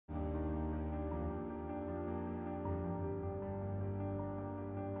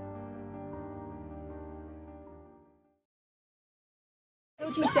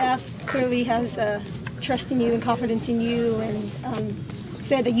Coaching staff clearly has trust in you and confidence in you, and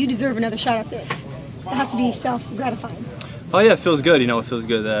said that you deserve another shot at this. It has to be self-gratifying. Oh yeah, it feels good. It feels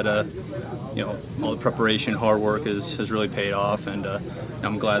good that all the preparation, hard work has really paid off, and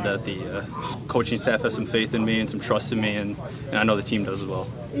I'm glad that the coaching staff has some faith in me and some trust in me, and I know the team does as well.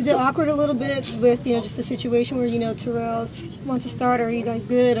 Is it awkward a little bit with just the situation where Terrell wants to start? Or are you guys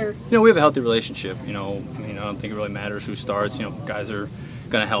good? Or we have a healthy relationship. I don't think it really matters who starts. Guys are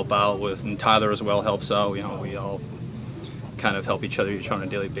going to help out with, and Tyler as well helps out. We all kind of help each other on a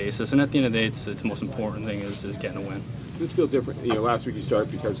daily basis, and at the end of the day, it's the most important thing is getting a win. Does this feel different? Last week you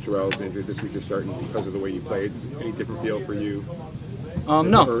started because Terrell was injured. This week you're starting because of the way you played. Any different feel for you?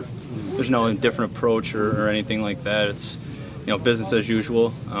 No, there's no different approach or anything like that. It's business as usual.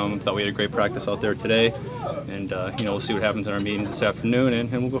 Thought we had a great practice out there today, and we'll see what happens in our meetings this afternoon, and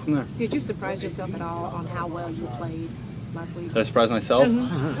we'll go from there. Did you surprise yourself at all on how well you played last week? Did I surprise myself?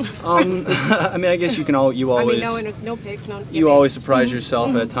 Mm-hmm. I guess you always. No picks, no. You always surprise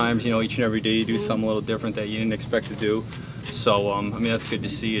yourself at times. Each and every day you do something a little different that you didn't expect to do. So that's good to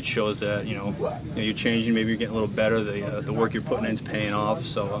see. It shows that you're changing. Maybe you're getting a little better. The work you're putting in is paying off.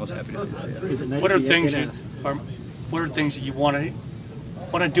 So I was happy to see that. What are things that you want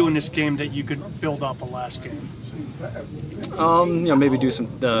to do in this game that you could build off of last game? Maybe do some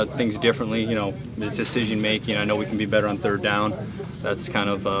things differently. The decision making. I know we can be better on third down. That's kind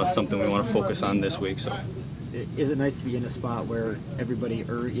of something we want to focus on this week. So. Is it nice to be in a spot where everybody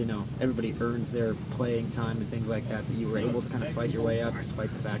earns their playing time and things like that? That you were able to kind of fight your way up,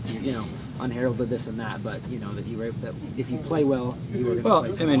 despite the fact that unheralded this and that, but that you were able, that if you play well, you were going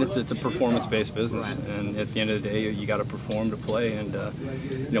to play. It's a performance-based business, right. And at the end of the day, you got to perform to play, and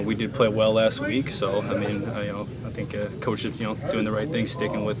we did play well last week. So I think coach is doing the right thing,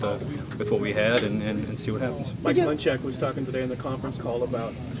 sticking with what we had, and see what happens. Mike Munchak was talking today in the conference call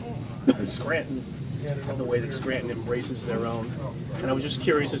about Scranton and the way that Scranton embraces their own. And I was just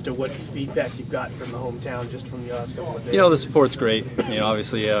curious as to what feedback you've got from the hometown just from the last couple of days. The support's great.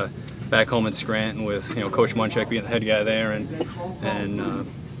 Obviously back home in Scranton with Coach Munchak being the head guy there, and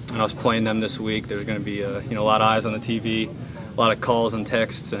I was playing them this week. There's going to be a lot of eyes on the TV, a lot of calls and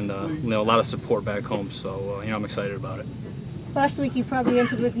texts, and a lot of support back home. So I'm excited about it. Last week you probably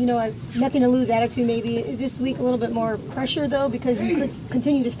entered with a nothing to lose attitude. Maybe is this week a little bit more pressure though, because you could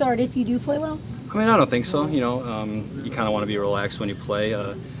continue to start if you do play well? I don't think so. You kind of want to be relaxed when you play.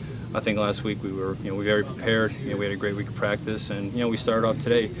 I think last week we were very prepared. We had a great week of practice, and we started off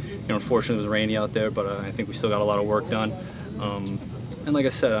today. Unfortunately it was rainy out there, but I think we still got a lot of work done. And like I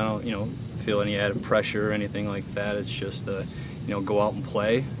said, I don't feel any added pressure or anything like that. It's just go out and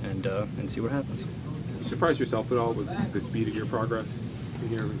play and see what happens. You surprise yourself at all with the speed of your progress in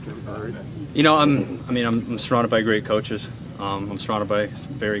here? I'm surrounded by great coaches. I'm surrounded by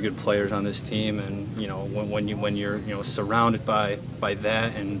very good players on this team, and when you're surrounded by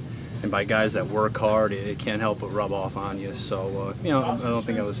that and by guys that work hard, it can't help but rub off on you. So I don't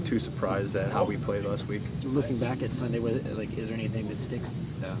think I was too surprised at how we played last week. Looking back at Sunday, is there anything that sticks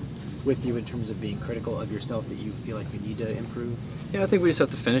with you in terms of being critical of yourself that you feel like you need to improve? Yeah, I think we just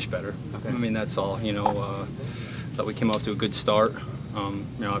have to finish better. Okay. That's all. Thought we came off to a good start.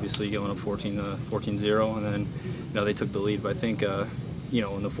 Obviously going up 14-0, and then they took the lead. But I think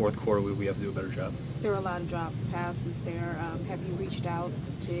in the fourth quarter we have to do a better job. There were a lot of drop passes there. Have you reached out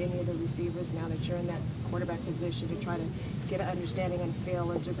to any of the receivers now that you're in that quarterback position to try to get an understanding and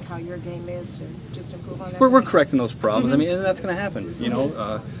feel of just how your game is to just improve on that? We're correcting those problems. And that's going to happen.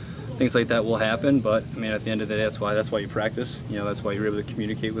 Things like that will happen, but at the end of the day, that's why you practice. That's why you're able to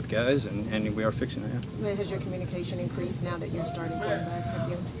communicate with guys, and we are fixing it. Yeah. Has your communication increased now that you're starting quarterback? Have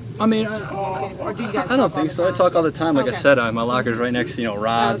you? Or do you guys I don't think so. I talk all the time. Like I said, my locker's right next to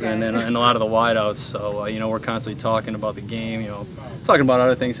rods and a lot of the wideouts. So we're constantly talking about the game. Talking about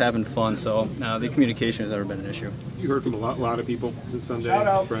other things, having fun. So the communication has never been an issue. You heard from a lot of people since Sunday.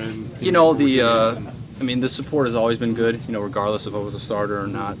 The support has always been good, regardless if I was a starter or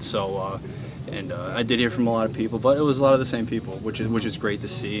not. So, I did hear from a lot of people, but it was a lot of the same people, which is great to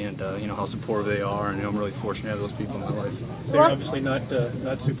see, and how supportive they are, and I'm really fortunate to have those people in my life. So you're obviously not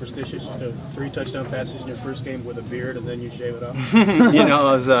superstitious. 3 touchdown passes in your first game with a beard, and then you shave it off.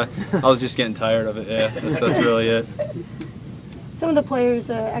 I was just getting tired of it. Yeah, that's really it. Some of the players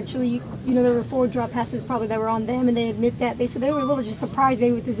actually, there were 4 drop passes probably that were on them, and they admit that. They said they were a little just surprised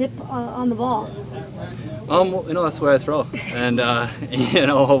maybe with the zip on the ball. That's the way I throw, and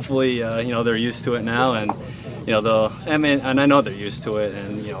hopefully, they're used to it now, and and I know they're used to it,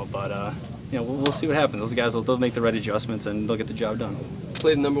 and but we'll see what happens. Those guys they'll make the right adjustments and they'll get the job done.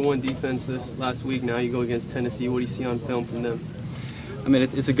 Played the #1 defense this last week. Now you go against Tennessee. What do you see on film from them? I mean,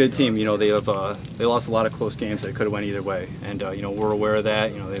 it's a good team. You know, they lost a lot of close games that could have went either way, and you know, we're aware of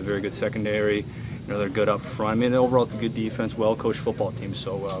that. You know, they have a very good secondary. You know, they're good up front. I mean, overall, it's a good defense, well-coached football team.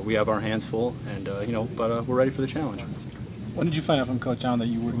 So we have our hands full, and you know, but we're ready for the challenge. When did you find out from Coach Allen that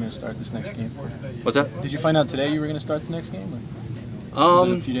you were going to start this next game? What's that? Did you find out today you were going to start the next game? Or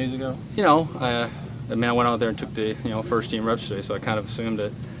was it a few days ago? You know, I mean, I went out there and took the first team reps today, so I kind of assumed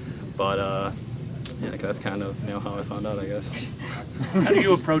it. But yeah, that's kind of how I found out, I guess. How do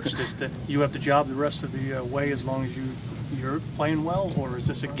you approach this? That you have the job the rest of the way as long as you're playing well, or is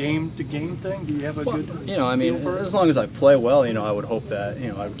this a game-to-game thing? Do you have a good I mean, feel for it? as long as I play well, I would hope that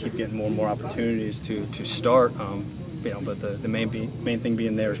I would keep getting more and more opportunities to start. But the main thing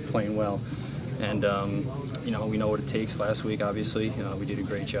being there is playing well, and we know what it takes. Last week, obviously, we did a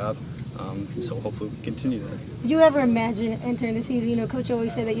great job. So hopefully we continue that. Did you ever imagine entering the season? Coach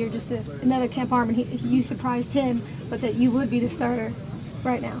always said that you're just another Camp Harmon. You surprised him, but that you would be the starter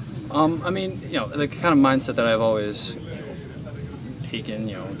right now. I mean, the kind of mindset that I've always taken,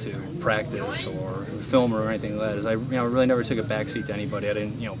 to practice or film or anything like that is I really never took a backseat to anybody. I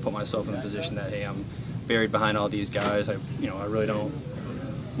didn't, put myself in the position that, hey, I'm buried behind all these guys. I really don't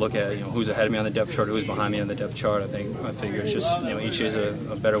look at who's ahead of me on the depth chart, who's behind me on the depth chart. I figure it's just each is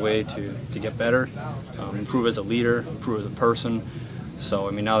a better way to get better, improve as a leader, improve as a person. So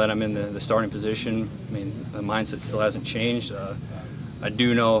I mean, now that I'm in the starting position, I mean the mindset still hasn't changed. I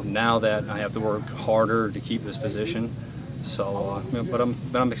do know now that I have to work harder to keep this position. So, but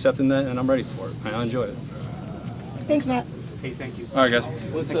I'm accepting that and I'm ready for it. I enjoy it. Thanks, Matt. Hey, thank you. All right, guys.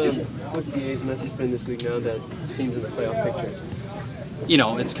 What's DA's message been this week now that his team's in the playoff picture?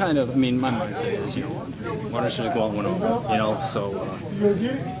 It's kind of, I mean, my mindset is, why don't you go out and win over, so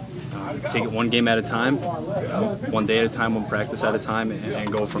take it one game at a time, one day at a time, one practice at a time,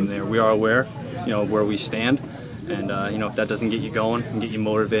 and go from there. We are aware, of where we stand, and, if that doesn't get you going and get you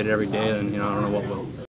motivated every day, then, I don't know what will.